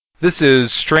This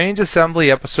is Strange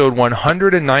Assembly episode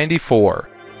 194,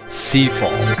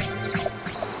 Seafall.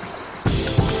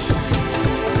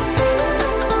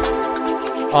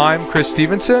 I'm Chris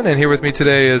Stevenson, and here with me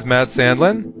today is Matt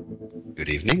Sandlin. Good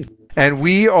evening. And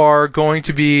we are going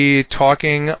to be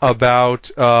talking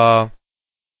about... I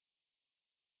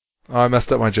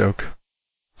messed up my joke.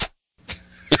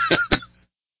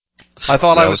 I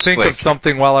thought I would think of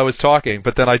something while I was talking,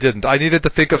 but then I didn't. I needed to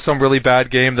think of some really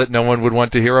bad game that no one would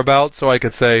want to hear about, so I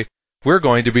could say, we're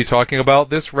going to be talking about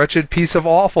this wretched piece of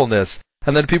awfulness.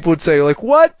 And then people would say, like,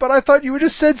 what? But I thought you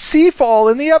just said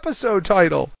Seafall in the episode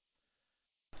title.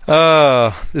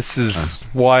 This is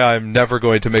why I'm never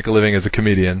going to make a living as a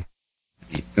comedian.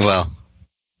 Well,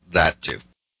 that too.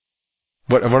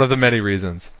 One of the many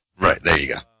reasons. Right, there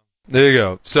you go. There you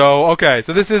go. So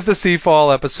this is the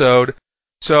Seafall episode.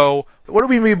 So, what do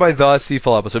we mean by the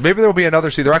Seafall episode? Maybe there will be another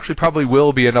there actually probably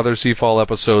will be another Seafall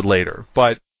episode later,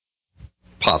 but...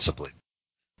 Possibly.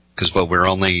 Because, we're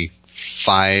only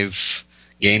 5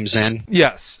 games in?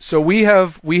 Yes. So we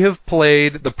have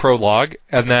played the prologue,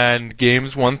 and then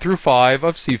games 1 through 5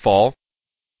 of Seafall,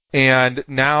 and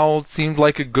now seemed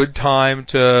like a good time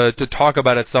to talk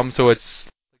about it some, so it's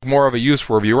more of a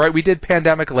useful review, right? We did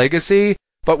Pandemic Legacy,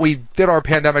 but we did our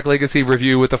Pandemic Legacy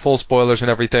review with the full spoilers and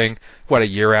everything, a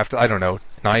year after, I don't know,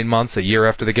 9 months, a year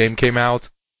after the game came out?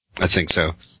 I think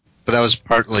so. But that was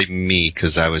partly me,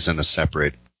 because I was in a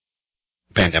separate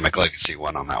Pandemic Legacy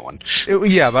one on that one.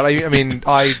 But I mean,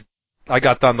 I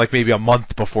got done maybe a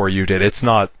month before you did. It's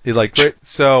not,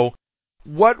 so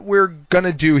what we're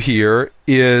gonna do here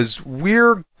is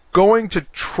we're going to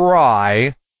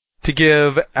try to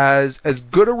give as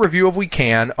good a review as we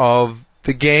can of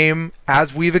the game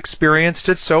as we've experienced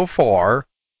it so far,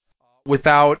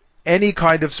 without any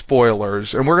kind of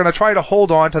spoilers, and we're going to try to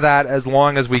hold on to that as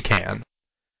long as we can.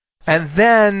 And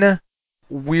then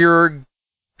we're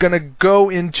going to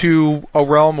go into a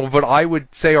realm of what I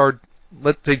would say are,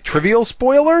 let's say, trivial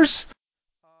spoilers,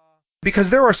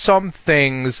 because there are some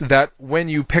things that when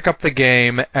you pick up the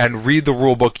game and read the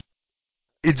rulebook,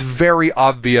 it's very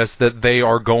obvious that they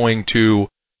are going to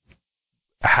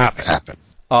happen.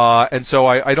 And so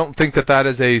I don't think that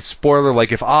is a spoiler.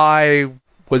 Like, if I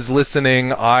was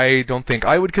listening, I don't think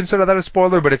I would consider that a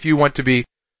spoiler, but if you want to be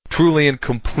truly and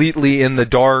completely in the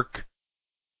dark,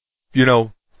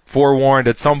 forewarned,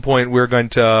 at some point we're going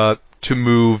to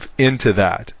move into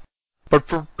that. But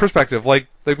for perspective, like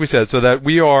we said, so that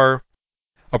we are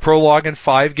a prologue and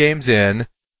 5 games in,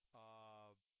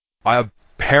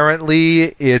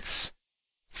 apparently it's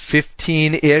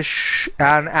 15-ish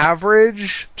on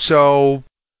average, so...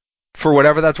 For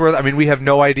whatever that's worth, I mean, we have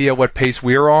no idea what pace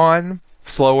we're on,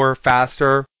 slower,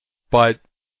 faster, but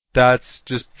that's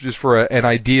just for an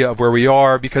idea of where we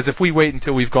are, because if we wait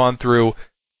until we've gone through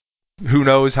who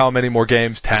knows how many more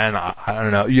games, 10, I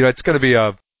don't know, it's going to be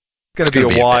a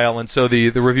while, and so the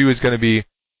review is going to be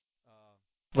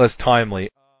less timely.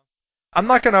 I'm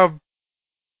not going to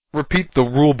repeat the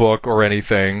rule book or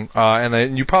anything,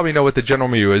 and you probably know what the general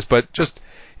review is, but just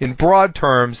in broad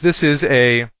terms, this is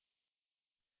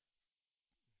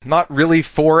not really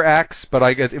 4X, but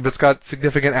I guess if it's got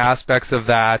significant aspects of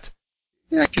that.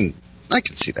 Yeah, I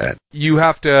can see that. You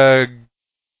have to...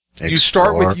 you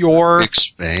start with your...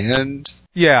 Expand.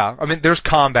 Yeah, I mean, there's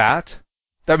combat.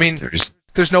 I mean,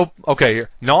 there's no... Okay,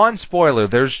 non-spoiler,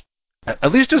 there's...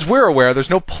 At least as we're aware, there's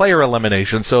no player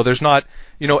elimination, so there's not,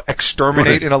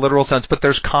 exterminate in a literal sense, but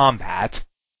there's combat.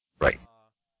 Right.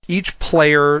 Each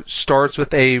player starts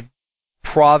with a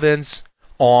province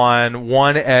on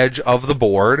one edge of the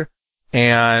board,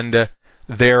 and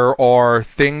there are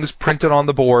things printed on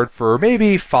the board for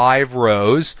maybe 5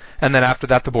 rows, and then after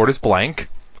that the board is blank,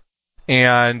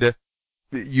 and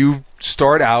you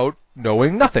start out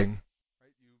knowing nothing.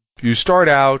 You start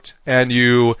out, and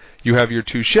you have your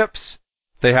 2 ships.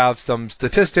 They have some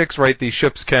statistics, right? These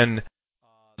ships can...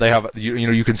 They have,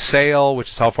 you can sail,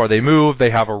 which is how far they move. They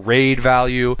have a raid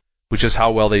value, which is how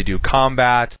well they do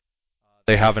combat.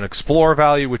 They have an explore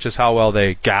value, which is how well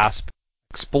they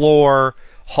explore.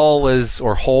 Hull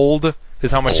hold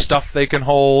is how much stuff they can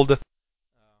hold.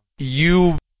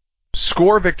 You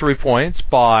score victory points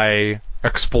by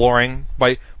exploring,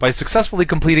 by successfully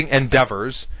completing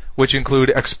endeavors, which include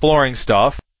exploring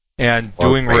stuff and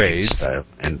doing raids.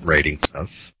 And raiding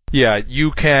stuff. Yeah,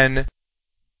 you can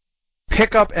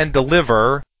pick up and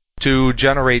deliver to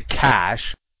generate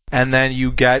cash, and then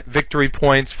you get victory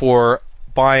points for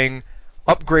buying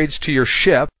upgrades to your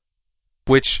ship,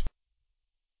 which,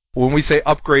 when we say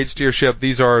upgrades to your ship,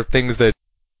 these are things that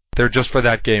they're just for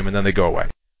that game and then they go away.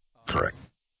 Correct.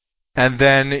 And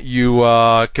then you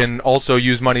can also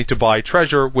use money to buy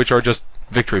treasure, which are just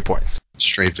victory points.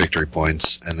 Straight victory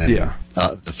points, and then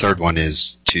the third one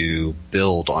is to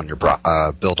build on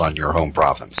your home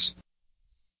province,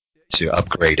 to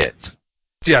upgrade it.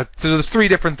 Yeah, so there's 3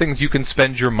 different things you can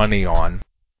spend your money on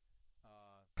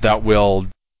that will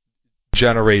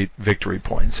generate victory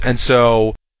points. And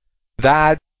so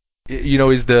that,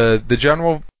 is the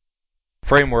general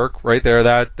framework right there.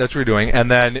 That's what you're doing.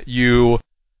 And then you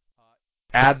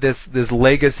add this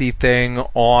legacy thing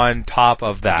on top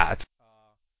of that.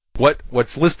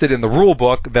 What's listed in the rule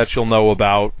book that you'll know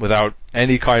about without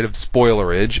any kind of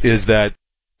spoilerage is that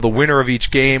the winner of each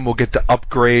game will get to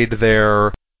upgrade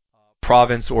their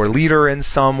province or leader in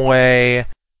some way.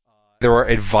 There are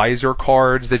advisor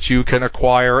cards that you can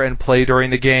acquire and play during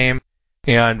the game,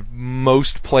 and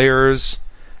most players,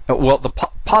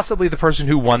 possibly the person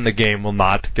who won the game will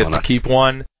not get to keep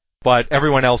one, but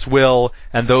everyone else will,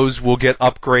 and those will get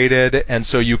upgraded, and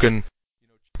so you can,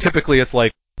 typically it's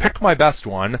like, pick my best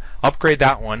one, upgrade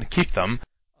that one, keep them,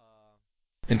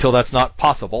 until that's not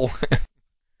possible.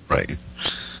 Right.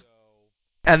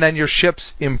 And then your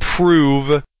ships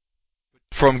improve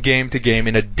from game to game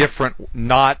in a different,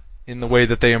 not in the way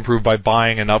that they improve by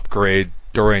buying an upgrade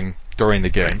during the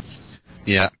game. Right.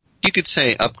 Yeah. You could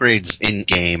say upgrades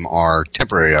in-game are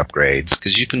temporary upgrades,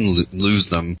 because you can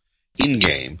lose them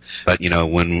in-game. But,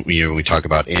 when we talk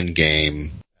about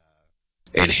in-game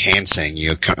enhancing,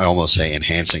 you can almost say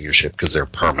enhancing your ship because they're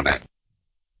permanent.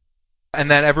 And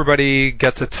then everybody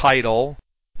gets a title,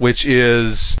 which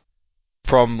is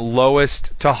from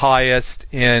lowest to highest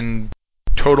in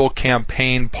total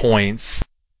campaign points,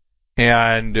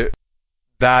 and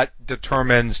that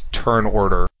determines turn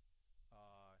order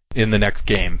in the next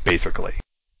game, basically.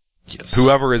 Yes.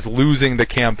 Whoever is losing the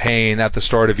campaign at the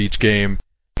start of each game,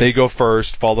 they go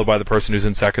first, followed by the person who's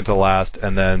in second to last,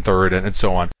 and then third, and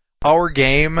so on. Our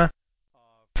game,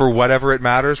 for whatever it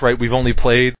matters, right, we've only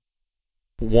played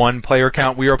 1 player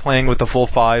count. We are playing with the full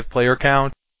 5 player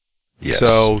count. Yes.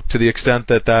 So, to the extent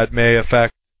that may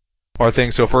affect our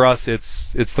thing, so for us,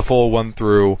 it's the full 1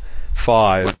 through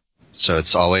 5. So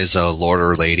it's always a lord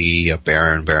or lady, a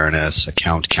baron, baroness, a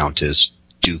count, countess,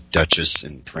 duke, duchess,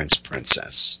 and prince,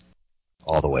 princess.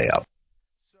 All the way up.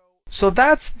 So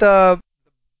that's the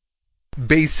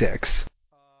basics.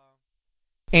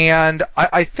 And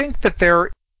I think that there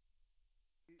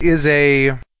is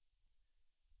a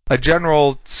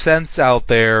general sense out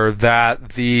there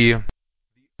that the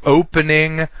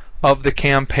opening of the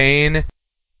campaign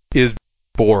is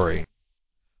boring.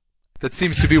 That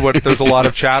seems to be what there's a lot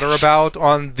of chatter about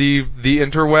on the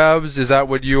interwebs. Is that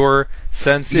what your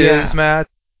sense is, Matt?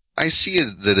 I see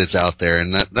that it's out there,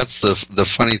 and that's the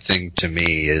funny thing to me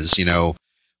is,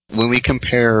 when we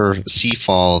compare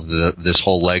Seafall, this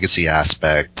whole legacy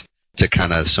aspect, to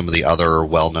kind of some of the other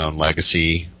well-known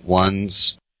legacy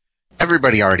ones,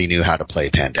 everybody already knew how to play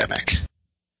Pandemic.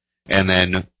 And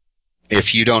then,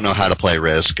 if you don't know how to play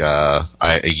Risk,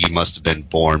 you must have been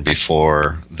born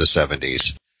before the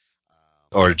 70s.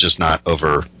 Or just not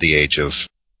over the age of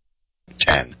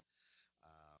 10.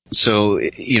 So,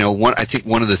 I think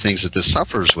one of the things that this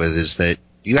suffers with is that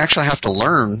you actually have to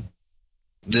learn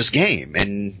this game.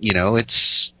 And,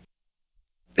 it's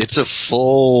a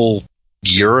full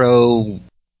Euro-y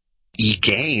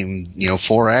game,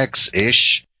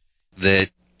 4X-ish, that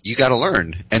you gotta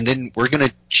learn. And then we're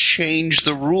gonna change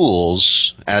the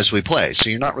rules as we play, so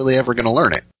you're not really ever gonna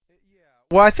learn it.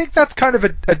 Well, I think that's kind of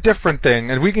a different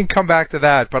thing, and we can come back to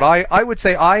that, but I would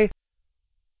say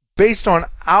based on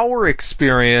our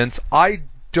experience, I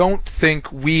don't think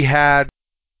we had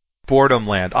Boredom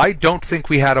Land. I don't think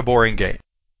we had a boring game.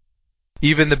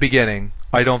 Even the beginning,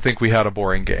 I don't think we had a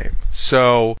boring game.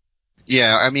 So...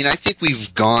 Yeah, I think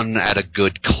we've gone at a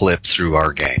good clip through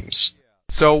our games.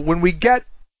 So when we get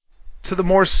to the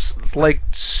more,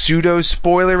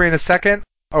 pseudo-spoiler in a second,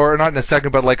 or not in a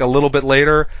second, but a little bit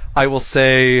later, I will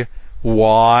say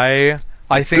why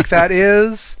I think that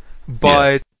is,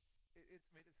 but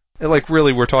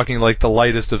really we're talking the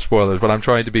lightest of spoilers, but I'm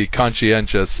trying to be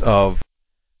conscientious of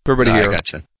everybody here. I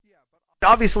gotcha.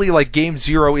 Obviously, Game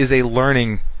Zero is a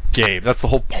learning game. That's the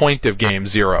whole point of Game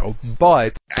Zero,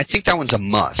 but... I think that one's a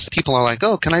must. People are like,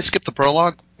 oh, can I skip the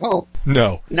prologue? Well...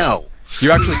 No.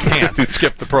 You actually can't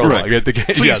skip the prologue right. at the game.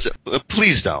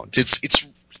 Please don't. It's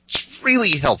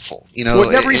really helpful.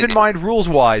 Never even mind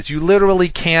rules-wise. You literally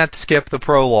can't skip the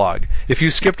prologue. If you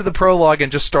skipped the prologue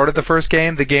and just started the first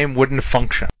game, the game wouldn't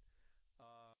function.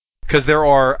 Because there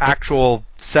are actual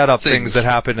setup things that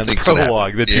happen in the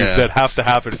prologue that have to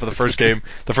happen for the first game,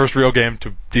 the first real game,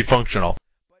 to be functional.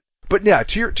 But yeah,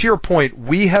 to your point,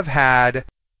 we have had,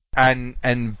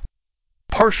 and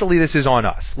partially this is on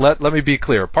us. Let me be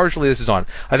clear. Partially this is on.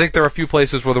 I think there are a few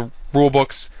places where the rule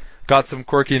books got some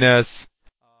quirkiness,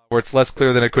 where it's less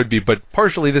clear than it could be, but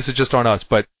partially this is just on us.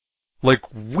 But, like,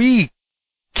 we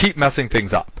keep messing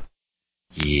things up.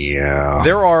 Yeah.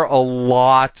 There are a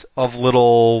lot of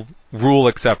little rule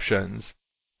exceptions.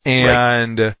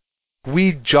 And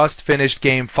we just finished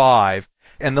Game 5.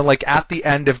 And then, like, at the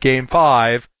end of Game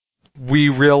 5, we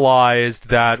realized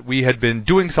that we had been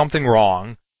doing something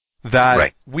wrong,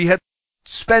 that we had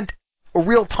spent a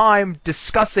real time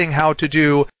discussing how to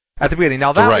do at the beginning.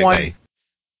 Now,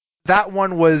 that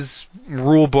one was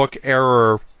rulebook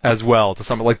error as well, to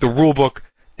some, like, the rulebook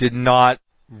did not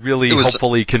really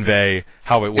hopefully convey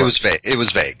how it worked. It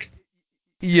was vague.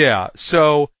 Yeah,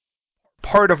 so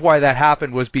part of why that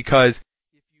happened was because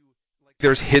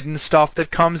there's hidden stuff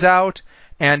that comes out,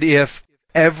 and if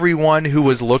everyone who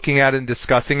was looking at it and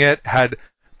discussing it had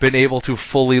been able to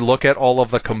fully look at all of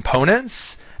the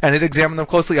components and had examined them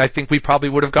closely, I think we probably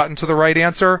would have gotten to the right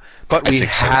answer, but we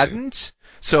hadn't.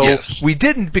 So we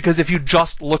didn't, because if you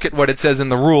just look at what it says in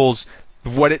the rules,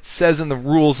 what it says in the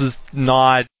rules is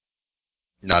not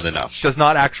enough. Does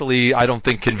not actually, I don't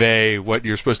think, convey what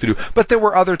you're supposed to do. But there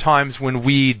were other times when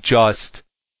we just,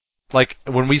 like,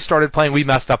 when we started playing, we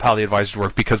messed up how the advisors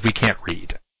work because we can't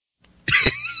read.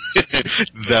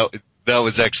 That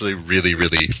was actually really,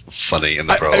 really funny in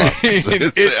the prologue.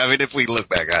 I mean, if we look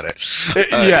back at it.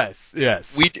 Yes.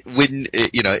 In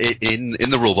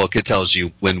the rulebook, it tells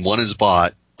you when one is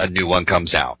bought, a new one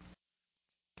comes out.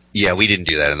 Yeah, we didn't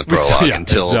do that in the prologue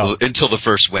until the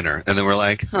first winter, and then we're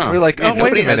like,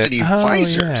 nobody has any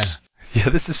visors. Yeah,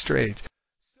 this is strange.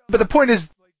 But the point is,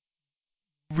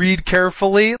 read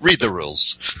carefully. Read the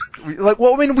rules.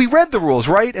 We read the rules,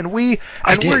 right? And we're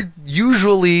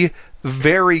usually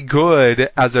very good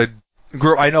as a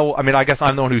group. I guess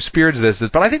I'm the one who spearheads this,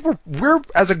 but I think we're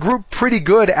as a group pretty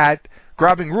good at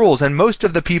grabbing rules, and most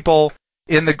of the people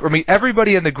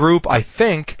everybody in the group, I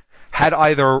think, had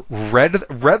either read the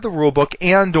rulebook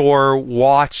and or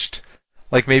watched,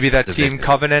 like, maybe that Team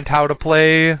Covenant How to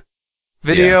Play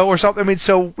video or something. I mean,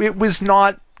 so it was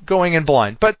not going in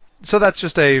blind. But so that's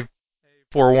just a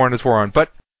forewarned is forewarned.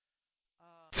 But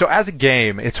so as a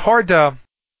game, it's hard to.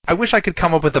 I wish I could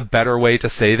come up with a better way to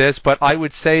say this, but I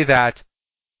would say that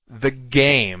the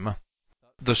game,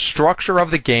 the structure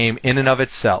of the game in and of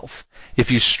itself,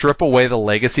 if you strip away the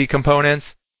legacy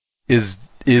components, is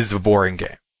a boring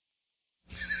game.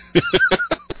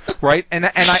 Right? And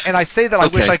I say that I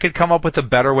wish I could come up with a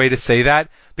better way to say that,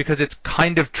 because it's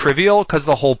kind of trivial, because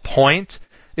the whole point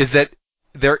is that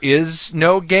there is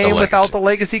no game without the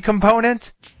legacy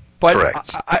component. But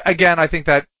I think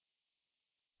that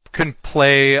can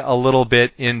play a little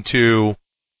bit into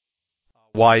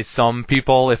why some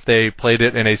people, if they played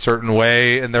it in a certain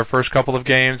way in their first couple of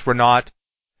games, were not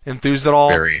enthused at all.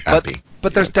 Very happy.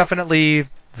 But there's definitely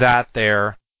that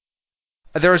there.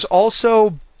 There's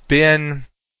also been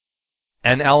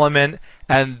an element,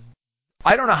 and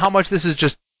I don't know how much this is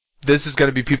going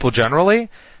to be people generally,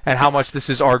 and how much this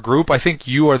is our group. I think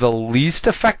you are the least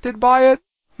affected by it,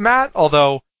 Matt,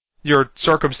 although your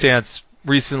circumstances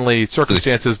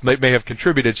may have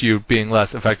contributed to you being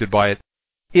less affected by it,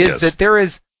 is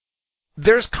that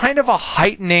there's kind of a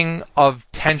heightening of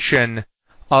tension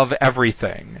of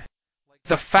everything.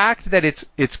 The fact that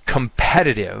it's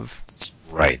competitive,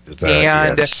 right,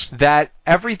 that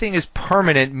everything is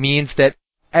permanent, means that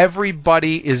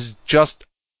everybody is just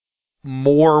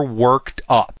more worked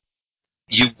up.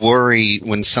 You worry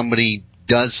when somebody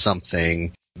does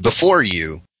something before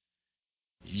you.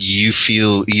 You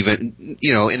feel even,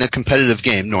 in a competitive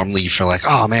game, normally you feel like,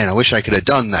 oh man, I wish I could have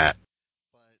done that.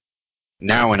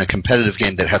 Now in a competitive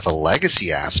game that has a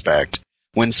legacy aspect,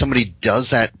 when somebody does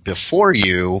that before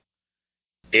you,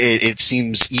 it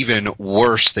seems even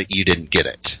worse that you didn't get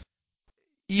it.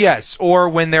 Yes, or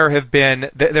when there have been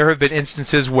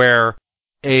instances where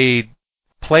a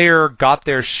player got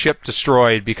their ship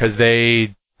destroyed because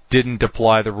they didn't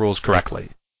apply the rules correctly.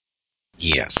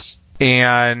 Yes.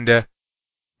 And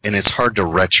it's hard to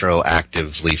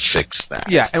retroactively fix that.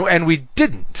 Yeah, and we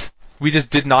didn't. We just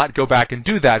did not go back and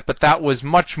do that, but that was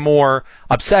much more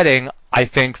upsetting, I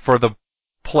think, for the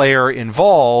player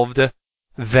involved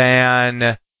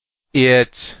than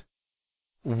it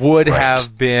would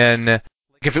have been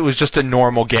if it was just a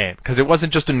normal game. Because it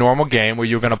wasn't just a normal game where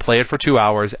you were going to play it for 2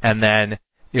 hours and then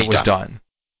it was done.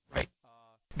 Right.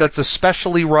 That's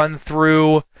especially run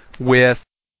through with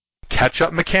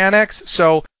catch-up mechanics.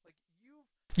 So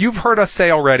you've heard us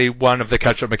say already one of the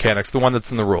catch-up mechanics, the one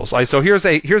that's in the rules. So here's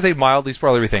a mildly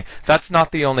spoilery thing. That's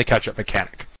not the only catch-up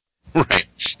mechanic. Right.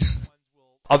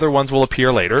 Other ones will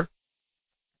appear later.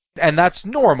 And that's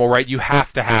normal, right? You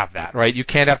have to have that, right? You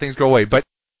can't have things go away. But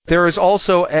there is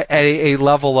also a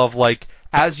level of, like,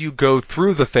 as you go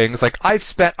through the things, like, I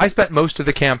spent most of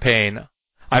the campaign.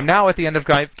 I'm now at the end of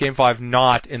Game 5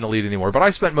 not in the lead anymore, but I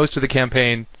spent most of the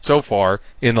campaign so far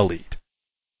in the lead.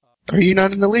 Are you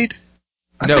not in the lead?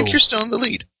 I No. think you're still in the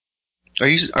lead. Are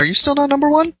you still not number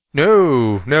one?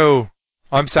 No.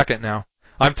 I'm second now.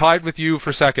 I'm tied with you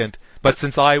for second, but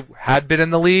since I had been in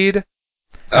the lead,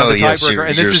 Oh, the yes, tiebreaker,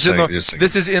 and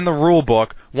this is in the rule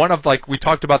book. One of, like, we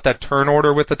talked about that turn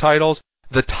order with the titles.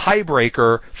 The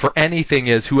tiebreaker for anything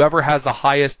is whoever has the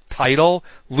highest title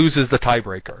loses the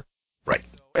tiebreaker. Right.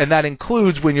 And that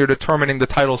includes when you're determining the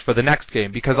titles for the next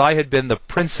game, because I had been the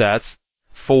princess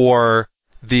for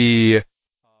this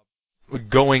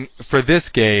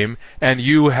game, and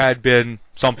you had been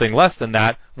something less than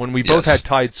that. When we both had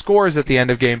tied scores at the end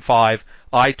of Game 5,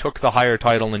 I took the higher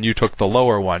title and you took the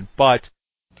lower one. But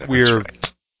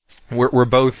we're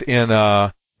both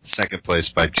in second place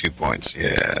by 2 points.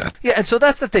 Yeah, and so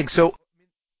that's the thing. So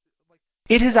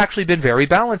it has actually been very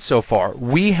balanced so far.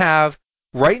 We have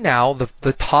right now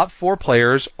the top 4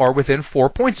 players are within 4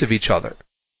 points of each other.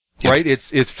 Yep. Right?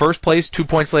 It's first place, 2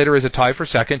 points later is a tie for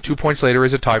second, 2 points later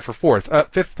is a tie for fourth.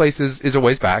 Fifth place is a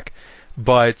ways back,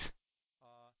 but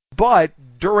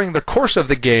during the course of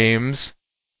the games,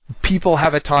 people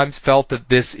have at times felt that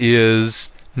this is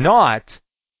not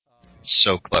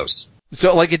so close.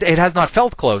 So, like, it has not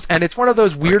felt close. And it's one of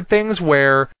those weird things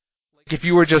where, like, if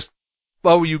you were just,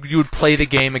 you would play the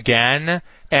game again,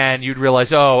 and you'd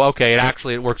realize,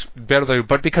 it works better.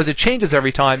 But because it changes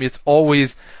every time, it's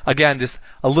always, again, just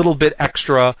a little bit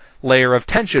extra layer of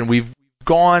tension. We've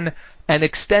gone and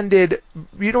extended,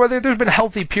 there's been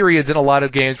healthy periods in a lot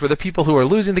of games where the people who are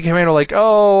losing the game are like,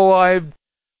 I've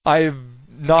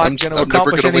not going to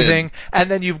accomplish anything, win.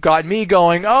 And then you've got me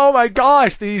going, oh my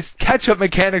gosh, these catch-up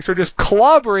mechanics are just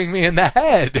clobbering me in the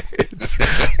head.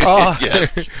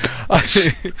 Yes.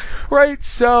 Right,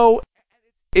 so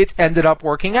it ended up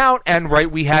working out, and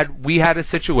right, we had a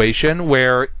situation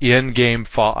where in Game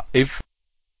 5,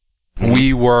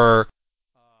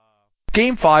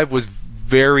 Game 5 was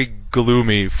very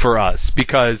gloomy for us,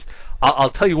 because I'll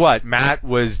tell you what, Matt,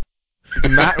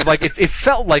 like, it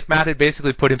felt like Matt had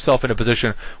basically put himself in a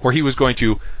position where he was going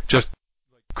to just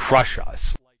crush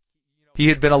us. He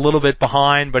had been a little bit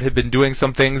behind, but had been doing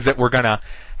some things that were going to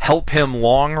help him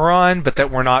long run, but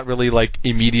that were not really, like,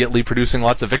 immediately producing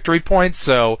lots of victory points,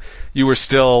 so you were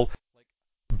still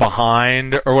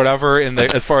behind or whatever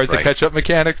as far as the catch-up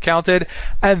mechanics counted.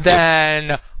 And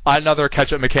then another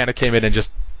catch-up mechanic came in and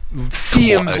just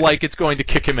seemed like it's going to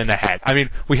kick him in the head. I mean,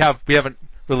 we haven't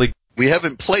really... We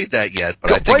haven't played that yet,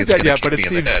 but I think it's going to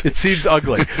kick me in the head. It seems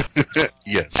ugly.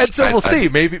 Yes. And so we'll see.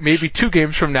 Maybe 2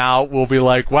 games from now we'll be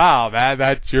like, wow,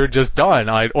 that you're just done.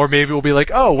 Or maybe we'll be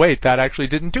like, oh, wait, that actually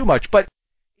didn't do much. But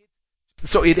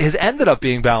so it has ended up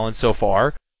being balanced so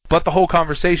far, but the whole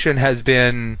conversation has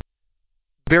been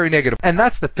very negative. And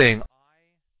that's the thing.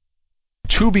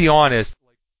 To be honest,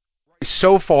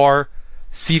 so far,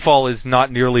 Seafall is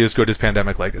not nearly as good as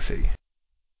Pandemic Legacy.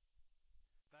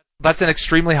 That's an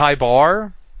extremely high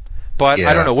bar, but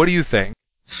I don't know. What do you think?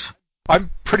 I'm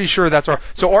pretty sure that's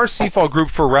So our Seafall group,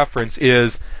 for reference,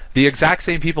 is the exact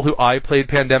same people who I played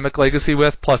Pandemic Legacy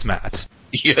with, plus Matt.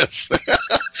 Yes.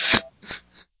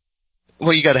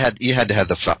 Well, you had to have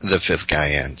the 5th guy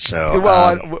in.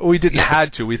 So we didn't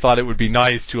had to. We thought it would be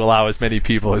nice to allow as many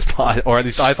people as possible, or at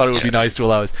least I thought it would be nice to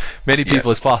allow as many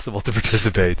people as possible to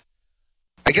participate.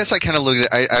 I guess I kind of look at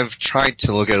it, I've tried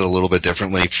to look at it a little bit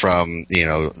differently from,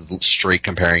 straight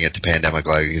comparing it to Pandemic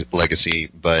Legacy,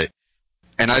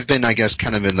 and I've been, I guess,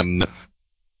 kind of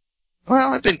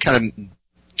I've been kind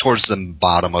of towards the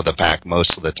bottom of the pack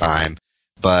most of the time,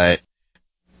 but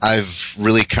I've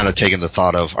really kind of taken the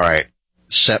thought of, all right,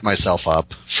 set myself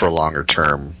up for longer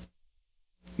term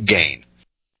gain.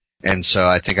 And so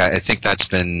I think that's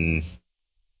been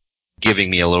giving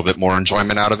me a little bit more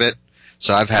enjoyment out of it.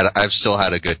 So I've still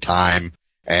had a good time,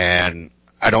 and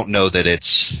I don't know that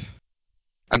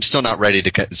I'm still not ready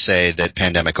to say that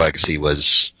Pandemic Legacy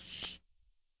was,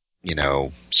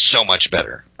 so much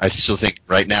better. I still think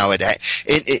right now the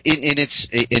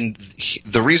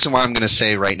reason why I'm going to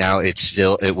say right now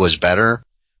it was better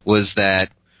was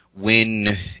that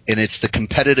it's the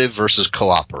competitive versus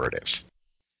cooperative.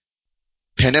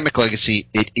 Pandemic Legacy,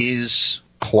 it is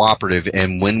cooperative,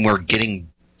 and when we're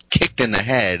getting kicked in the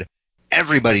head,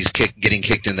 everybody's getting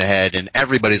kicked in the head, and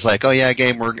everybody's like, oh yeah,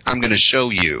 game, I'm going to show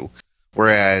you.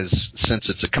 Whereas, since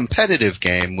it's a competitive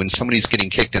game, when somebody's getting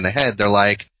kicked in the head, they're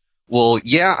like, well,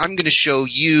 yeah, I'm going to show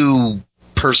you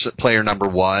player number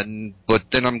 1, but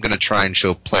then I'm going to try and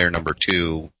show player number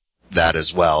 2 that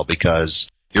as well because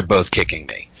you're both kicking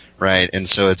me, right? And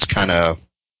so it's kind of...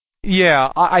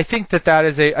 Yeah, I think that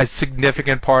is a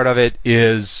significant part of it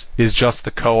is just the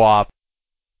co-op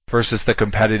versus the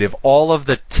competitive. All of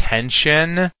the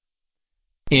tension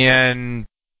in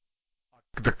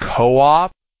the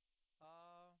co-op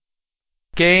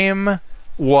game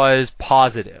was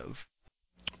positive.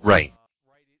 Right.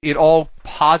 It all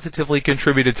positively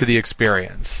contributed to the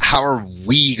experience. How are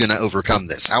we going to overcome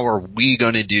this? How are we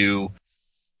going to do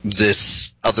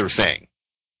this other thing?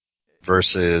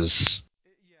 Versus...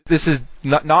 This is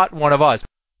not one of us.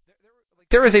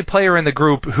 There is a player in the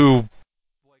group who,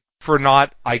 for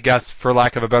lack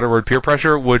of a better word, peer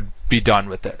pressure, would be done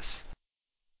with this.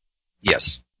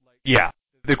 Yes. Yeah.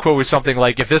 The quote was something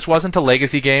like, if this wasn't a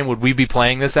legacy game, would we be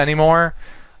playing this anymore?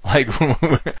 Like,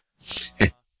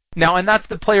 now, and that's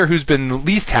the player who's been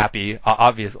least happy,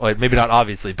 obviously, maybe not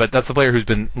obviously, but that's the player who's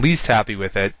been least happy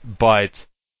with it, but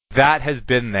that has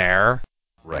been there.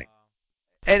 Right.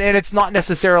 And it's not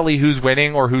necessarily who's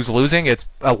winning or who's losing. It's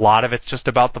a lot of it's just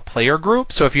about the player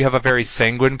group. So if you have a very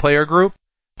sanguine player group,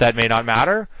 that may not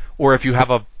matter. Or if you have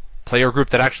a player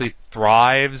group that actually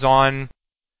thrives on,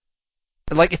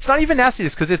 like, it's not even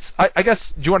nastiness because it's. I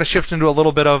guess. Do you want to shift into a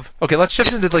little bit of? Okay, let's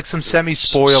shift into like some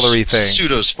semi-spoilery things.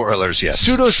 Pseudo spoilers, yes.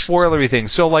 Pseudo spoilery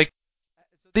things. So like,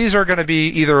 these are going to be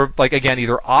either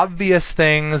obvious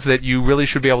things that you really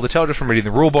should be able to tell just from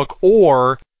reading the rulebook,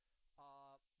 or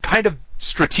kind of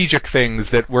strategic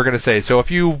things that we're going to say. So if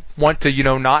you want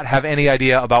to, not have any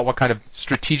idea about what kind of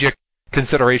strategic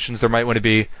considerations there might want to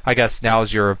be, I guess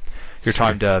now's your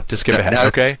time to skip ahead.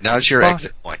 Okay. Now's your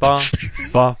exit point.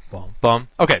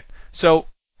 Okay. So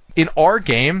in our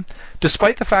game,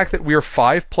 despite the fact that we are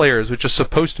 5 players, which is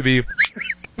supposed to be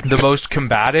the most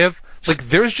combative, like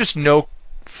there's just no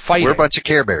fighting. We're a bunch of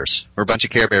Care Bears.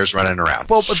 Running around.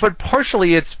 Well, but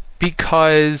partially it's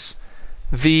because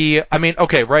I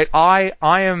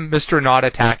am Mr. Not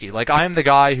Attacky. Like, I am the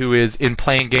guy who is, in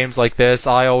playing games like this,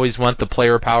 I always want the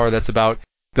player power that's about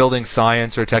building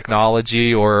science or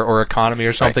technology or economy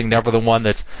or something, right. Never the one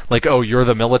that's like, oh, you're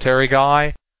the military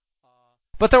guy.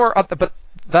 But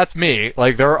that's me.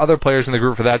 Like, there are other players in the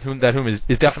group for that whom is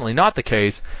definitely not the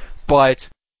case, but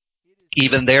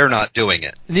even they're not doing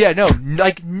it. Yeah, no,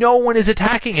 like, no one is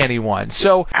attacking anyone.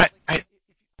 So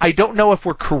I don't know if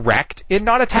we're correct in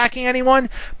not attacking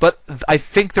anyone, but I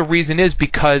think the reason is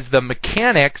because the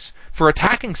mechanics for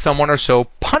attacking someone are so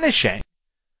punishing.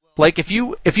 Like, if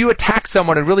you attack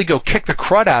someone and really go kick the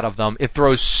crud out of them, it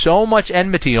throws so much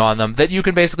enmity on them that you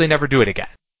can basically never do it again.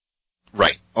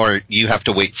 Right. Or you have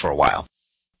to wait for a while.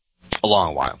 A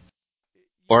long while.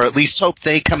 Or at least hope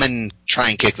they come and try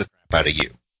and kick the crap out of you.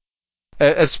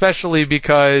 Especially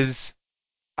because,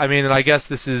 I guess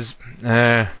this is...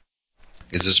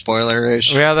 Is it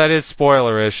spoiler-ish? Yeah, that is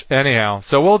spoiler-ish. Anyhow,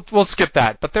 so we'll skip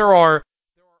that. But there are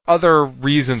other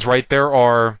reasons, right? There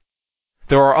are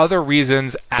other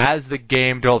reasons as the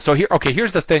game develops. So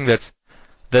here's the thing that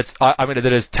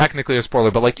is technically a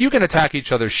spoiler, but like, you can attack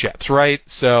each other's ships, right?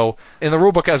 So in the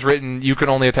rulebook as written, you can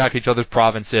only attack each other's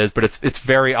provinces, but it's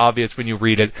very obvious when you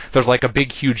read it. There's like a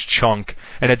big huge chunk,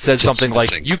 and it says something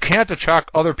like, you can't attack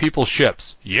other people's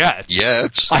ships yet.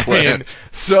 Yet.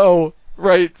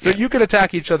 Right, so you can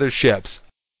attack each other's ships.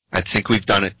 I think we've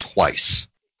done it twice.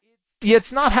 Yeah,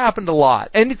 it's not happened a lot.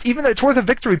 And it's worth a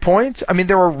victory point.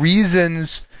 There are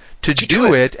reasons to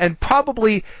do it, and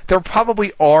there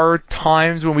probably are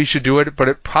times when we should do it, but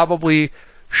it probably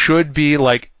should be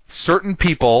like certain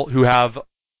people who have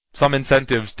some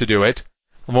incentives to do it,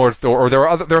 or there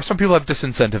are some people who have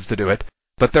disincentives to do it.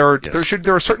 But there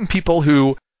are certain people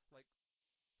who,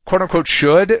 quote unquote,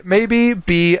 should maybe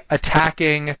be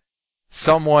attacking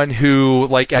someone who,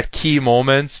 like, at key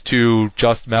moments to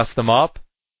just mess them up.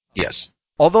 Yes.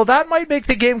 Although that might make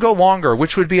the game go longer,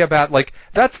 which would be about, like,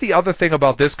 that's the other thing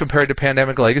about this compared to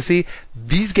Pandemic Legacy.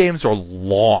 These games are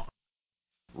long.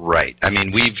 Right.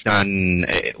 We've done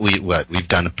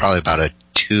probably about a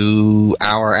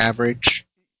 2-hour average.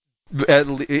 At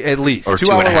least. Or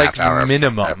 2 hour, like, hour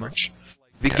minimum. Average.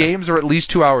 The games are at least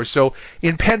 2 hours. So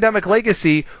in Pandemic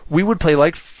Legacy, we would play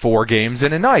like 4 games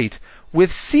in a night.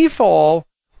 With Seafall,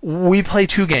 we play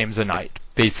 2 games a night,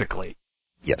 basically.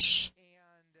 Yes.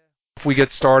 If we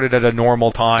get started at a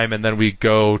normal time and then we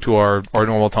go to our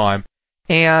normal time.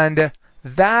 And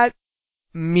that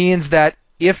means that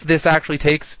if this actually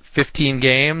takes 15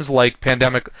 games, like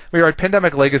Pandemic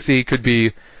Legacy could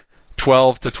be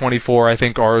 12 to 24. I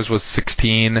think ours was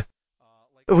 16.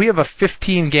 We have a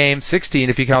 15 game, 16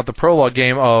 if you count the prologue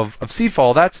game of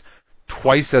Seafall. That's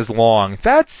twice as long.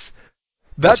 That's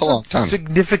a long time.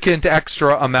 Significant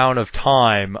extra amount of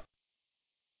time.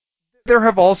 there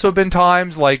have also been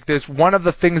times like this. One of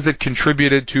the things that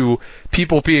contributed to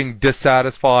people being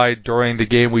dissatisfied during the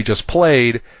game we just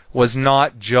played was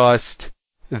not just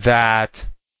that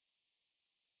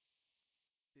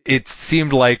it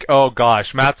seemed like, oh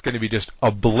gosh, Matt's going to be just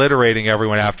obliterating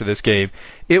everyone after this game.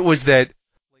 It was that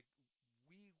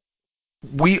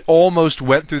we almost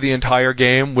went through the entire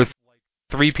game with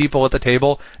 3 people at the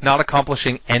table not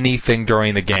accomplishing anything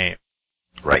during the game.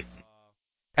 Right.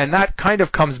 And that kind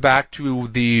of comes back to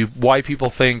the why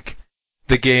people think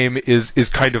the game is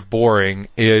kind of boring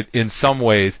in some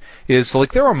ways, is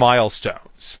like there are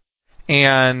milestones.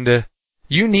 And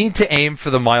you need to aim for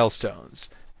the milestones.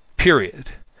 Period.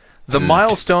 The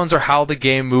milestones are how the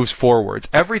game moves forwards.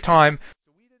 Every time.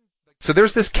 So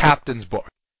there's this captain's book.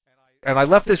 And I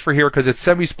left this for here because it's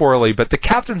semi-spoilery, but the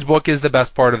captain's book is the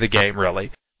best part of the game,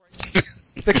 really.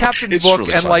 The captain's book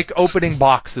really and, fun. Like, opening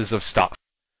boxes of stuff.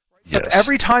 Yes. But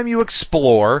every time you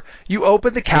explore, you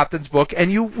open the captain's book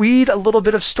and you read a little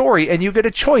bit of story and you get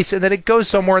a choice and then it goes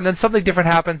somewhere and then something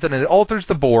different happens and it alters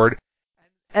the board.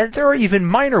 And there are even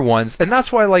minor ones, and that's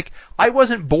why, like, I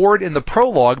wasn't bored in the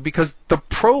prologue because the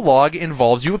prologue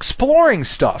involves you exploring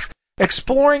stuff.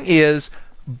 Exploring is,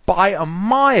 by a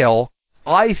mile,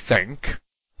 I think,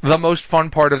 the most fun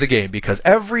part of the game, because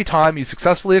every time you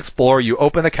successfully explore, you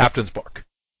open the captain's book.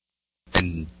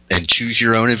 And choose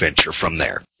your own adventure from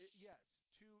there.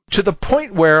 To the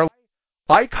point where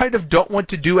I kind of don't want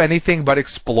to do anything but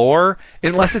explore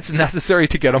unless it's necessary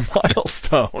to get a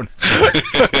milestone.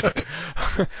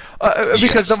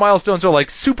 Because the milestones are like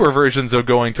super versions of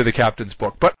going to the captain's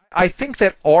book. But I think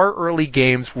that our early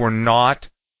games were not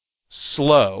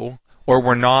slow or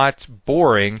were not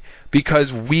boring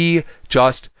because we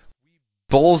just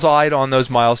bullseyed on those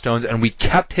milestones and we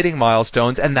kept hitting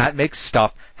milestones and that makes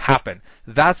stuff happen.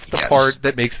 That's the part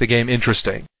that makes the game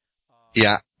interesting.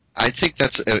 Yeah. I think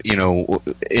that's,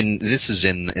 this is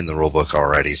in the rulebook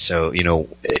already. So,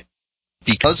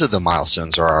 because of the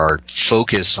milestones or our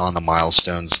focus on the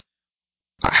milestones,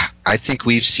 I think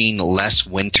we've seen less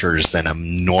winters than a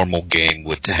normal game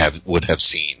would have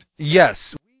seen.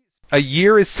 Yes. A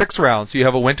year is 6 rounds. So you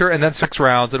have a winter and then 6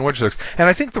 rounds and winter 6. And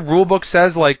I think the rulebook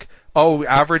says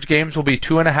average games will be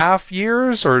 2.5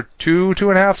 years or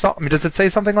 2.5. I mean, does it say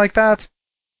something like that?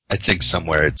 I think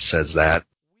somewhere it says that.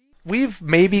 We've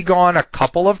maybe gone a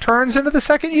couple of turns into the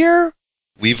second year?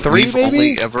 We've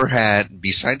only ever had,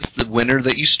 besides the winter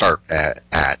that you start at,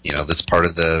 that's part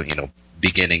of the,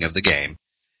 beginning of the game,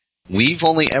 we've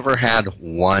only ever had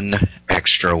one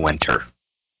extra winter.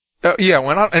 Yeah,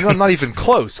 and I'm not even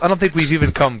close. I don't think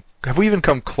have we even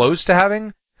come close to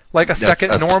having, like, a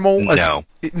second normal? No.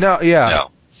 No, yeah.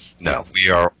 No.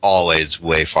 We are always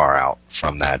way far out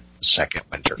from that second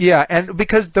winter. Yeah, and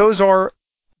because those are,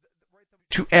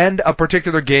 to end a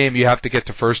particular game, you have to get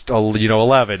to first,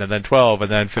 11, and then 12,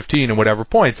 and then 15, and whatever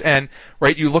points. And,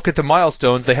 right, you look at the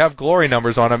milestones, they have glory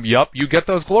numbers on them. Yup, you get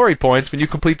those glory points when you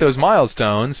complete those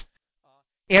milestones.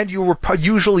 And you were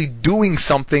usually doing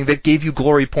something that gave you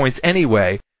glory points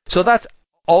anyway. So that's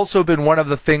also been one of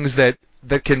the things that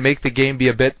can make the game be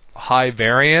a bit high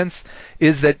variance,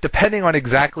 is that depending on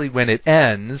exactly when it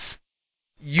ends,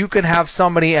 you can have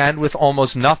somebody end with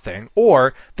almost nothing,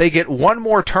 or they get one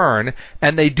more turn,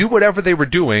 and they do whatever they were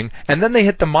doing, and then they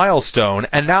hit the milestone,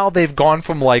 and now they've gone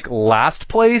from, like, last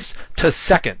place to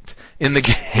second in the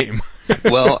game.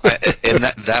 Well, and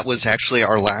that was actually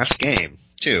our last game,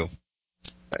 too.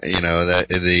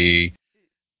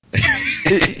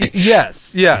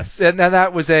 Yes, and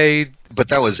that was But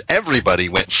that was everybody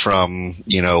went from,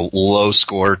 low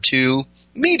score to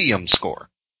medium score.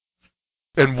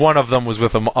 And one of them was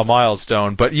with a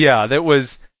milestone. But yeah, that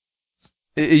was...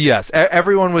 Yes,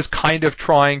 everyone was kind of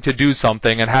trying to do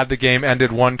something, and had the game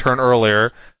ended one turn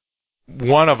earlier,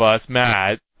 one of us,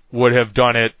 Matt, would have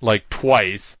done it, like,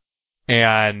 twice,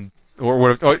 or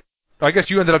would have... I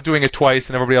guess you ended up doing it twice,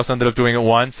 and everybody else ended up doing it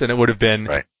once, and it would have been...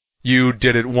 Right. You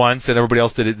did it once, and everybody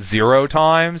else did it 0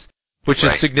 times, which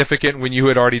is significant when you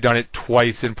had already done it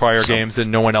twice in prior games,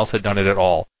 and no one else had done it at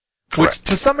all. Correct. Which,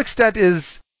 to some extent,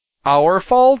 is our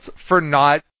fault for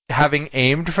not having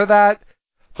aimed for that,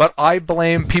 but I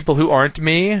blame people who aren't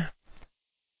me.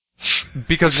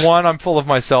 Because, one, I'm full of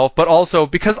myself, but also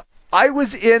because I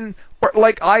was in...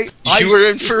 You were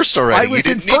in first already. You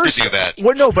didn't need to do that.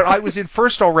 Well, no, but I was in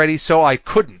first already, so I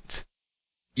couldn't.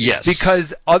 Yes.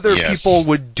 Because other people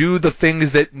would do the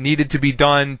things that needed to be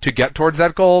done to get towards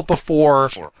that goal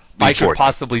before I could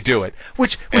possibly do it.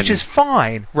 Which is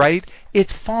fine, right?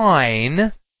 It's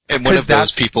fine. And one of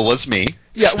those people was me.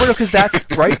 Yeah, well, because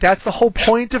that's, right, that's the whole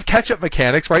point of catch-up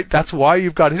mechanics, right? That's why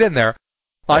you've got it in there.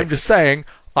 I'm just saying,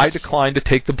 I decline to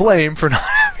take the blame for not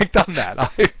done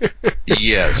that.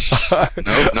 Yes.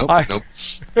 Nope.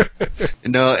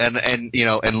 No, and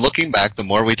and looking back, the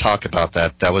more we talk about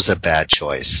that, that was a bad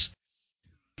choice.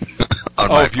 On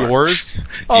my of part. yours?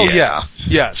 Oh, Yeah.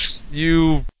 yes.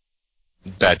 You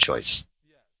Bad choice.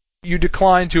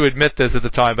 declined to admit this at the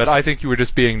time, but I think you were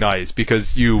just being nice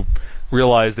because you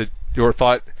realized that your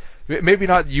thought, maybe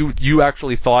not you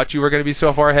actually thought you were going to be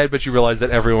so far ahead, but you realized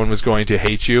that everyone was going to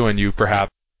hate you, and you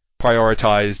perhaps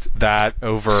prioritized that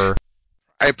over.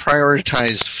 I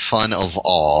prioritized fun of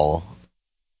all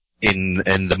in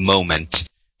the moment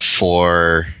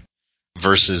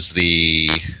versus the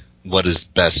what is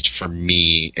best for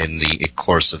me in the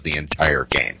course of the entire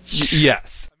game.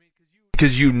 Yes,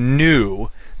 because you knew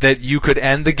that you could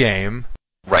end the game,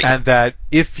 right? And that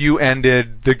if you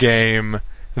ended the game,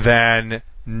 then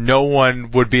no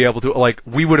one would be able to, like,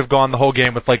 we would have gone the whole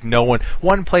game with, like,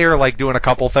 one player, like, doing a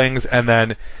couple things, and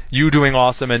then you doing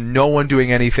awesome, and no one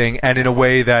doing anything, and in a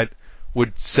way that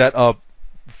would set up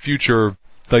future,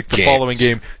 like, the Games. following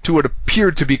game to what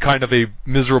appeared to be kind of a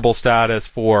miserable status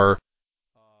for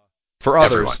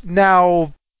others. Everyone.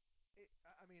 Now,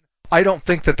 I don't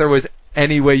think that there was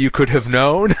any way you could have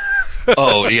known.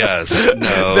 Oh, yes.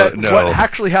 No, that no. what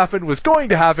actually happened was going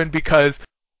to happen because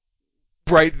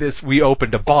we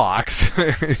opened a box,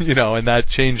 and that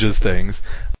changes things.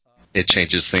 It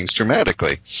changes things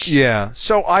dramatically. Yeah.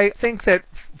 So I think that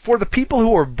for the people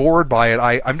who are bored by it,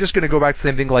 I'm just going to go back to the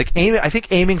same thing. Like, I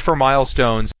think aiming for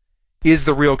milestones is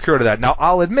the real cure to that. Now,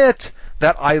 I'll admit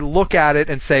that I look at it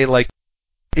and say, like,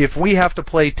 if we have to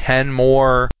play 10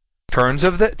 more games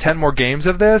of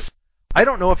this, I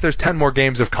don't know if there's 10 more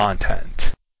games of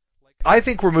content. I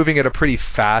think we're moving at a pretty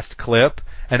fast clip,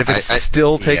 and if it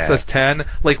still takes us 10,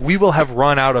 like, we will have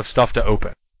run out of stuff to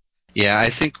open. Yeah, I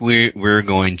think we're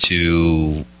going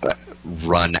to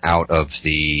run out of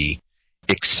the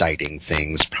exciting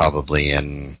things probably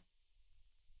in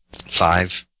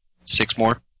 5, 6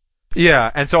 more. Yeah,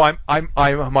 and so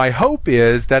my hope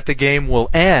is that the game will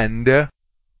end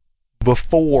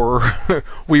before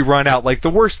we run out. Like,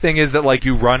 the worst thing is that, like,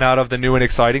 you run out of the new and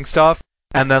exciting stuff,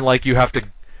 and then, like, you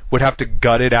would have to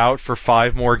gut it out for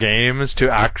 5 more games to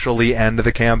actually end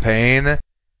the campaign,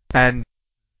 and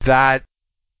that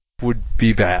would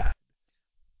be bad.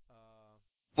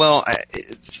 Well,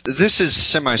 this is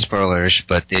semi-spoilerish,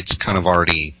 but it's kind of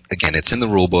already, again, it's in the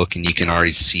rulebook, and you can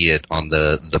already see it on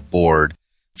the board.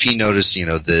 If you notice,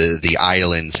 the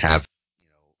islands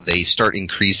they start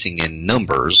increasing in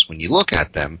numbers when you look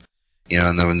at them,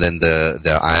 and then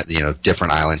the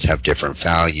different islands have different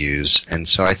values, and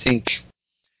so I think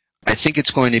it's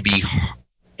going to be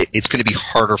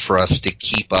harder for us to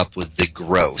keep up with the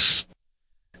growth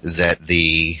that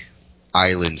the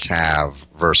islands have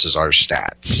versus our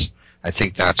stats. I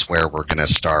think that's where we're going to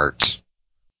start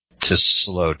to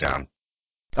slow down.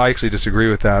 I actually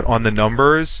disagree with that. On the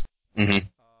numbers, Mm-hmm.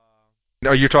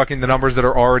 Are you talking the numbers that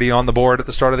are already on the board at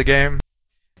the start of the game?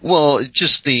 Well,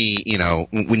 just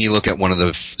when you look at one of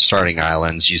the starting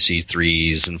islands, you see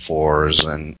 3s and 4s,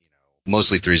 and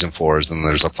mostly 3s and 4s, and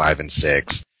there's a 5 and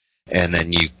 6. And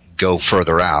then you go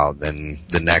further out, then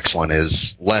the next one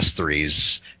is less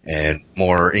 3s and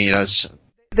more,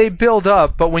 They build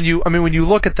up, but when you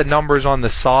look at the numbers on the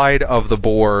side of the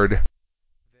board,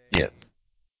 yes,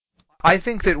 I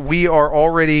think that we are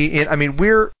already in,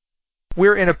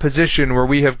 we're in a position where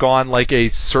we have gone like a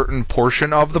certain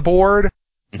portion of the board,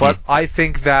 but I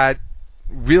think that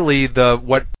really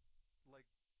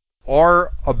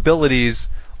our abilities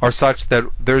are such that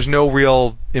there's no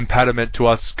real impediment to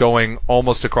us going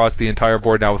almost across the entire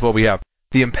board now with what we have.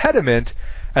 The impediment,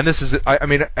 and this is,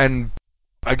 and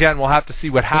again, we'll have to see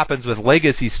what happens with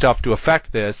legacy stuff to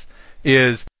affect this,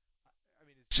 is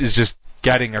just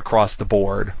getting across the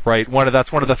board, right?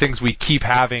 That's one of the things we keep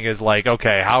having is like,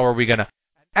 okay, how are we gonna?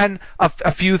 And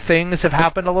a few things have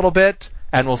happened a little bit,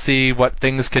 and we'll see what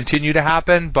things continue to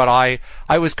happen. But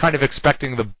I was kind of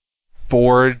expecting the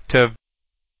board to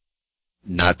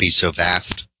not be so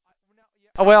vast.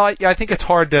 Well, I think it's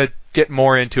hard to get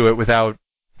more into it without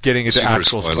getting into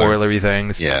actual spoilery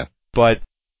things. Yeah, but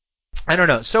I don't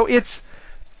know. So it's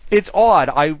odd.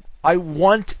 I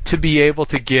want to be able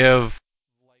to give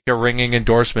a ringing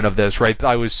endorsement of this, right?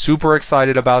 I was super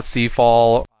excited about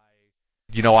Seafall.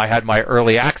 I had my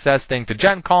early access thing to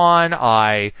Gen Con.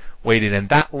 I waited in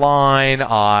that line.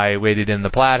 I waited in the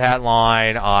Plaid Hat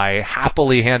line. I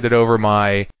happily handed over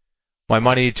my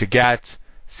money to get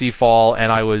Seafall,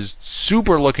 and I was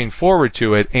super looking forward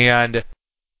to it. And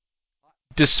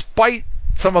despite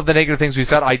some of the negative things we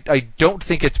said, I don't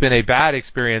think it's been a bad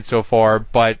experience so far,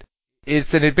 but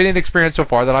it's been an experience so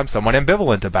far that I'm somewhat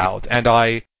ambivalent about. And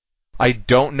I I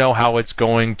don't know how it's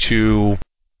going to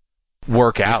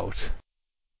work out.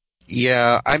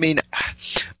 Yeah, I mean,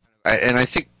 and I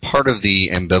think part of the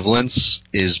ambivalence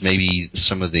is maybe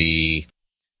some of the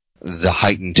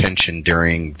heightened tension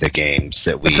during the games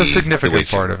that we. It's a significant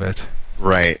part of it,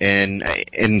 right?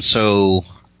 And so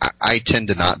I tend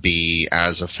to not be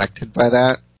as affected by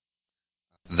that.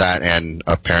 That, and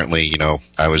apparently,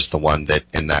 I was the one that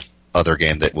in that other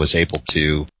game that was able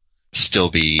to still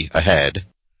be ahead.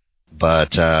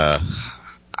 But I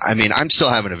mean, I'm still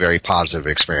having a very positive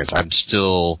experience. I'm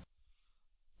still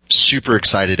super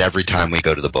excited every time we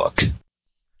go to the book.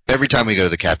 Every time we go to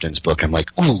the captain's book, I'm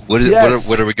like, "Ooh, what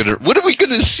are we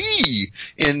gonna see?"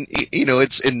 And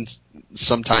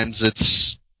sometimes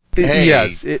it's hey,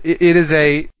 yes, it is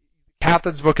a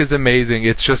captain's book is amazing.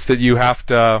 It's just that you have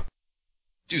to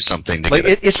do something to like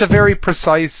get it. It's a very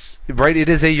precise, right? It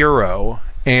is a Euro,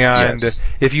 and Yes.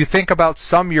 if you think about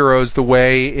some Euros, the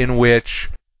way in which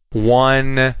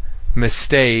one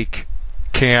mistake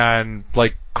can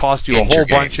cost you a whole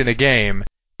bunch in a game,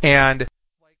 and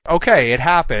okay, it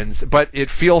happens, but it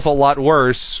feels a lot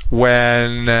worse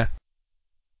when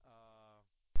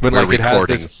it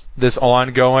has this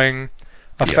ongoing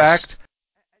effect. Yes.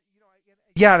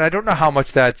 Yeah, and I don't know how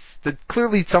much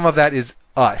clearly some of that is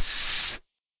us.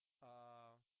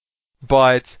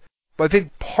 But I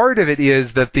think part of it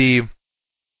is that the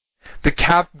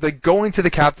going to the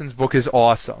captain's book is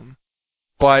awesome,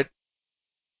 but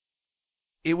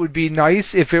it would be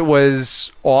nice if it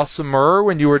was awesomer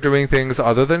when you were doing things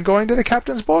other than going to the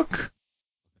captain's book.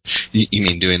 You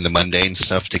mean doing the mundane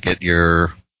stuff to get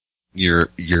your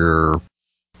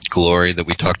glory that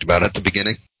we talked about at the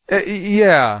beginning?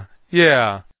 Yeah.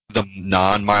 The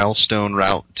non-milestone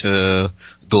route to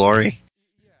glory?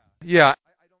 Yeah.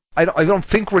 I don't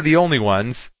think we're the only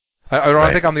ones. I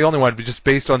don't think I'm the only one, but just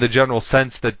based on the general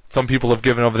sense that some people have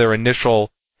given of their initial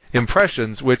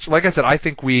impressions, which, like I said, I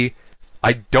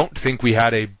don't think we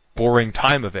had a boring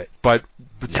time of it, but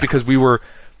it's because we were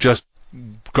just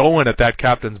going at that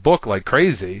captain's book like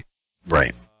crazy.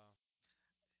 Right.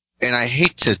 And I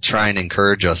hate to try and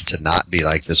encourage us to not be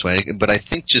like this way, but I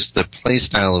think just the play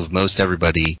style of most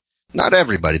everybody, not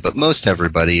everybody, but most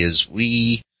everybody, is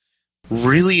we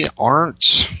really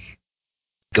aren't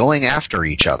going after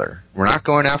each other. We're not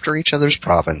going after each other's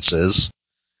provinces.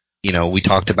 We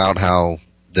talked about how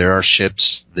there are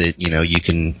ships that, you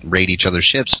can raid each other's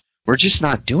ships. We're just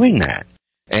not doing that.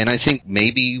 And I think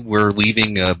maybe we're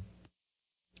leaving a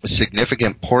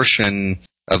significant portion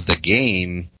of the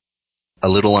game a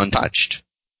little untouched.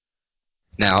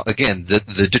 Now, again,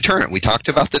 the deterrent. We talked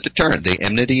about the deterrent. The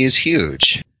enmity is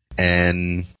huge.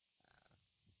 And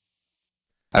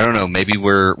I don't know, maybe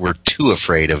we're too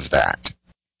afraid of that.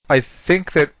 I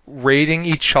think that raiding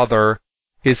each other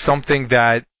is something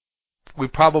that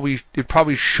it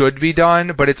probably should be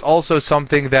done, but it's also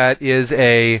something that is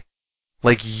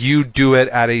you do it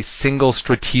at a single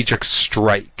strategic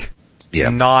strike. Yeah.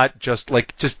 Not just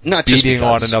beating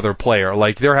on another player.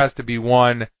 There has to be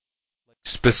one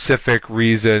specific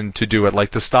reason to do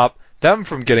it, to stop them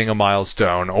from getting a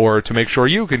milestone, or to make sure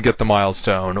you can get the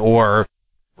milestone, or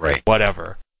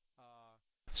whatever.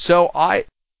 So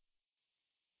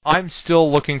I'm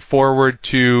still looking forward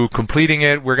to completing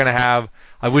it. We're gonna have.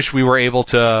 I wish we were able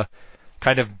to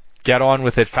kind of get on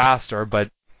with it faster, but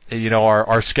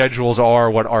our schedules are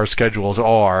what our schedules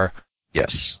are.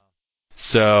 Yes.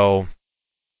 So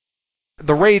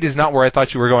the raid is not where I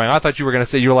thought you were going. I thought you were going to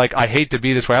say, you're like, I hate to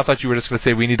be this way. I thought you were just going to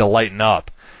say we need to lighten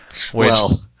up. Which,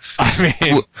 I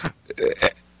mean,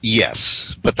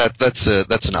 yes, but that's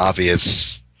an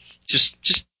obvious.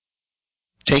 Just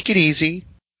take it easy.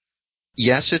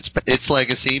 Yes, it's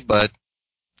legacy, but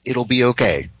it'll be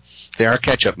okay. There are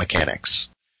catch-up mechanics.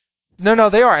 No,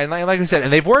 they are, and like we said,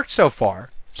 and they've worked so far,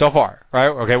 right?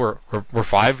 Okay, we're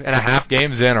 5.5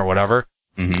 games in or whatever.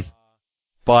 Mm-hmm.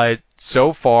 But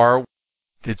so far,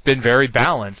 it's been very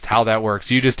balanced how that works.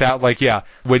 You just have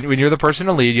when you're the person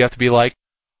to lead, you have to be like,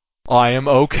 I am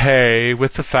okay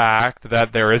with the fact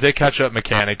that there is a catch-up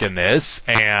mechanic in this,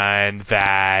 and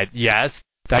that yes,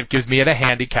 that gives me a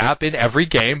handicap in every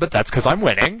game, but that's because I'm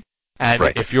winning. And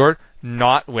if you're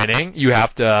not winning, you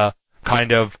have to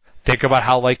kind of think about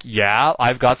how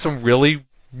I've got some really,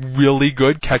 really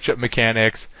good catch-up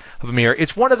mechanics of me here.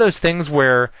 It's one of those things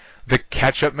where the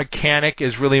catch-up mechanic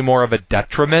is really more of a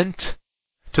detriment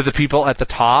to the people at the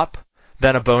top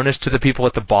than a bonus to the people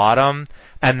at the bottom,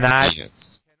 and that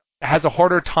has a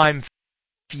harder time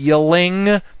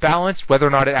feeling balanced, whether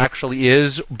or not it actually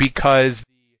is, because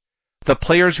the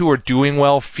players who are doing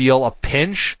well feel a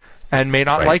pinch and may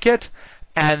not like it,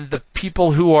 and the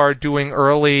people who are doing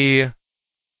early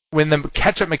when the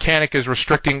catch-up mechanic is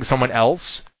restricting someone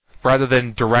else rather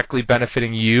than directly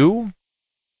benefiting you,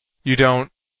 you don't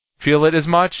feel it as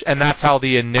much, and that's how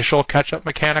the initial catch-up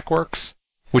mechanic works,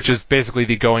 which is basically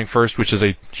the going first, which is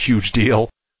a huge deal.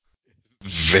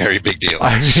 Very big deal.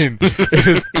 I mean,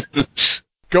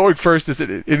 going first is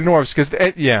enormous, because,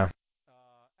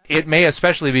 it may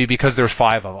especially be because there's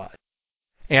 5 of us.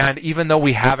 And even though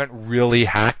we haven't really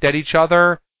hacked at each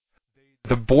other,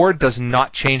 the board does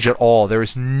not change at all. There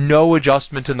is no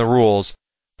adjustment in the rules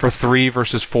for 3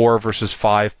 versus 4 versus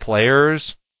 5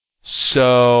 players.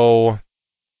 So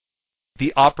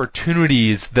the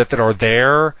opportunities that are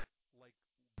there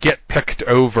get picked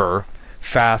over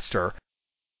faster.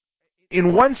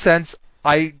 In one sense,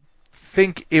 I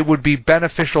think it would be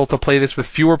beneficial to play this with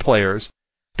fewer players,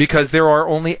 because there are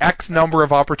only X number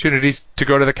of opportunities to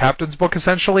go to the captain's book,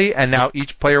 essentially, and now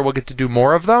each player will get to do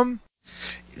more of them?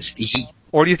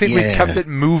 Or do you think we've kept it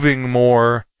moving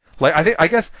more? I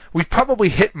guess we've probably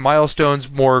hit milestones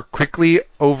more quickly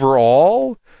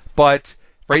overall, but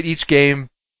each game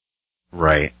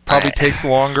probably takes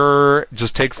longer,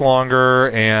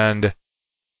 and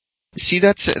see,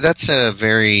 that's a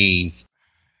very,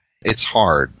 it's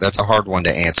hard. That's a hard one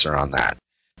to answer on that,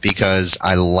 because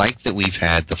I like that we've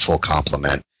had the full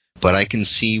complement, but I can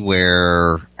see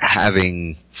where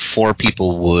having 4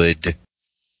 people would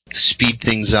speed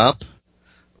things up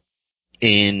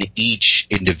in each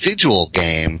individual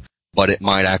game, but it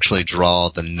might actually draw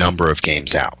the number of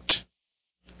games out.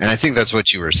 And I think that's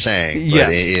what you were saying.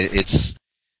 Yes.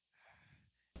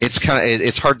 But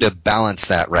it's hard to balance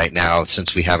that right now,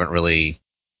 since we haven't really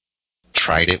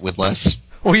tried it with less.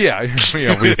 Well, yeah,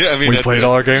 we played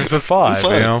all our games with 5, you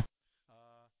know.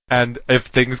 And if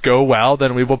things go well,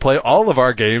 then we will play all of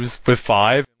our games with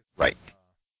 5. Right.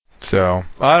 So,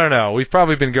 I don't know. We've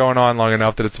probably been going on long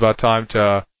enough that it's about time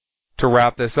to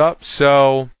wrap this up.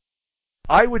 So,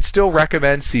 I would still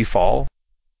recommend Seafall.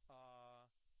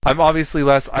 I'm obviously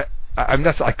less.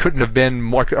 I couldn't have been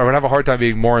more. I would have a hard time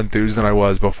being more enthused than I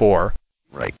was before.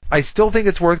 Right. I still think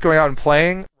it's worth going out and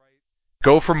playing.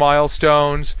 Go for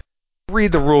milestones.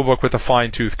 Read the rulebook with a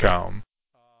fine-tooth comb.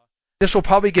 This will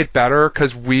probably get better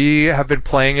because we have been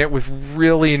playing it with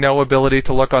really no ability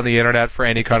to look on the internet for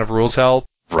any kind of rules help.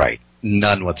 Right.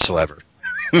 None whatsoever.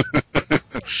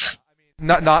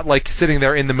 Not like sitting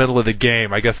there in the middle of the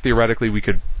game. I guess theoretically we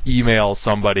could email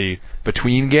somebody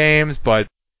between games, but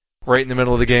right in the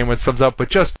middle of the game when it comes up. But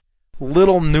just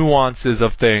little nuances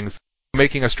of things.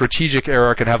 Making a strategic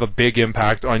error can have a big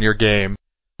impact on your game.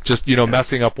 Just,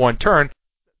 messing up one turn.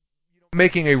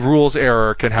 Making a rules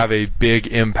error can have a big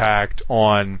impact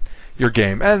on your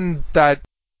game. And that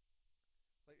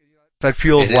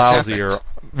feels lousier.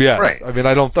 Yes. Right. I mean,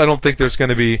 I don't think there's going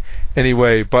to be any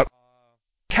way, but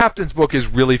Captain's Book is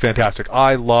really fantastic.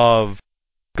 I love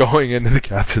going into the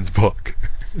Captain's Book.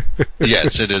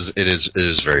 Yes, it is. It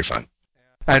is very fun.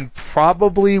 And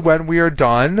probably when we are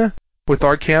done with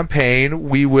our campaign,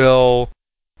 we will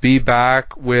be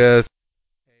back with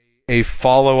a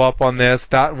follow-up on this.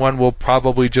 That one will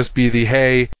probably just be the,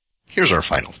 hey, here's our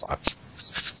final thoughts.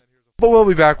 But we'll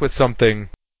be back with something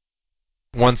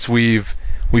once we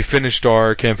finished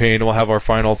our campaign. We'll have our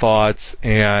final thoughts,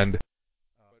 and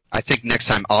I think next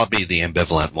time I'll be the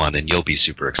ambivalent one, and you'll be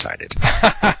super excited.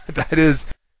 That is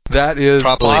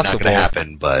probably possible. Not going to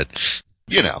happen, but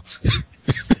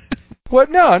What?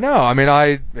 No. I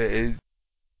mean,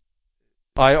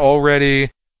 I already,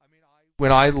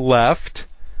 when I left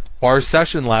our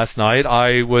session last night,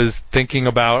 I was thinking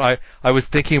about,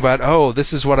 oh,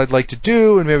 this is what I'd like to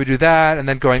do, and maybe do that, and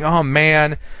then going, oh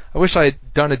man, I wish I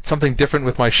had done something different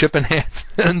with my ship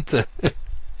enhancement.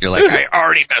 You're like, I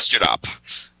already messed it up.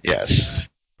 Yes.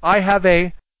 I have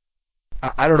I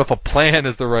don't know if a plan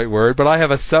is the right word, but I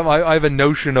have a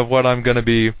notion of what I'm going to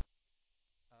be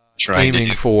aiming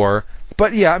for.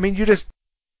 But yeah, I mean,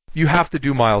 you have to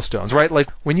do milestones, right? Like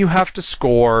when you have to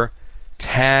score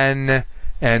 10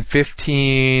 and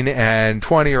 15 and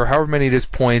 20 or however many it is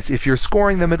points, if you're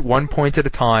scoring them at 1 point at a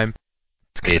time,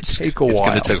 it's going to take a while. It's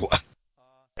going to take a while.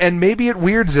 And maybe it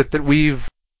weirds it that we've,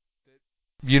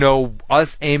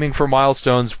 us aiming for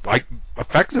milestones,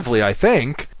 effectively, I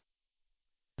think,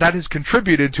 that has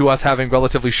contributed to us having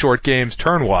relatively short games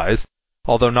turn-wise,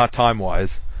 although not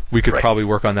time-wise. We could probably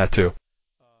work on that too.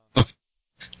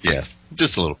 Yeah,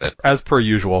 just a little bit. As per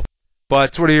usual.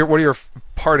 But what are your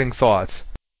parting thoughts?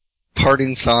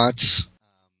 Parting thoughts?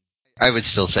 I would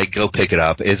still say go pick it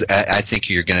up. I think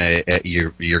you're gonna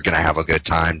have a good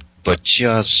time, but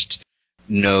just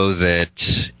know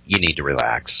that you need to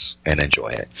relax and enjoy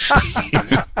it.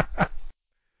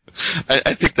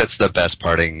 I think that's the best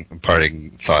parting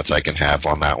thoughts I can have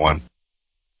on that one.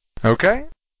 Okay?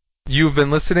 You've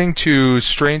been listening to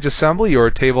Strange Assembly, your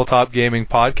tabletop gaming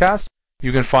podcast.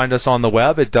 You can find us on the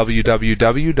web at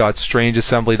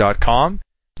www.strangeassembly.com.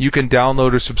 You can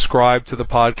download or subscribe to the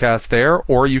podcast there,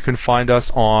 or you can find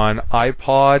us on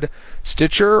iPod,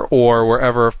 Stitcher, or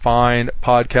wherever fine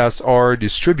podcasts are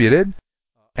distributed.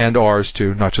 And ours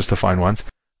too, not just the fine ones.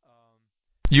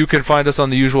 You can find us on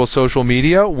the usual social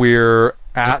media. We're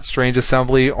at Strange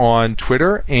Assembly on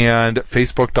Twitter and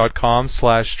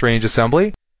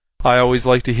Facebook.com/StrangeAssembly. I always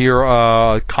like to hear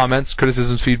comments,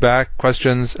 criticisms, feedback,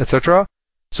 questions, etc.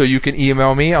 So you can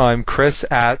email me. I'm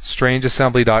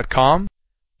chris@strangeassembly.com.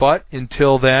 But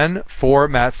until then, for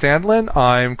Matt Sandlin,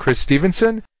 I'm Chris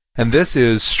Stevenson, and this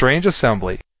is Strange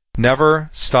Assembly.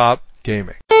 Never stop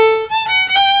gaming.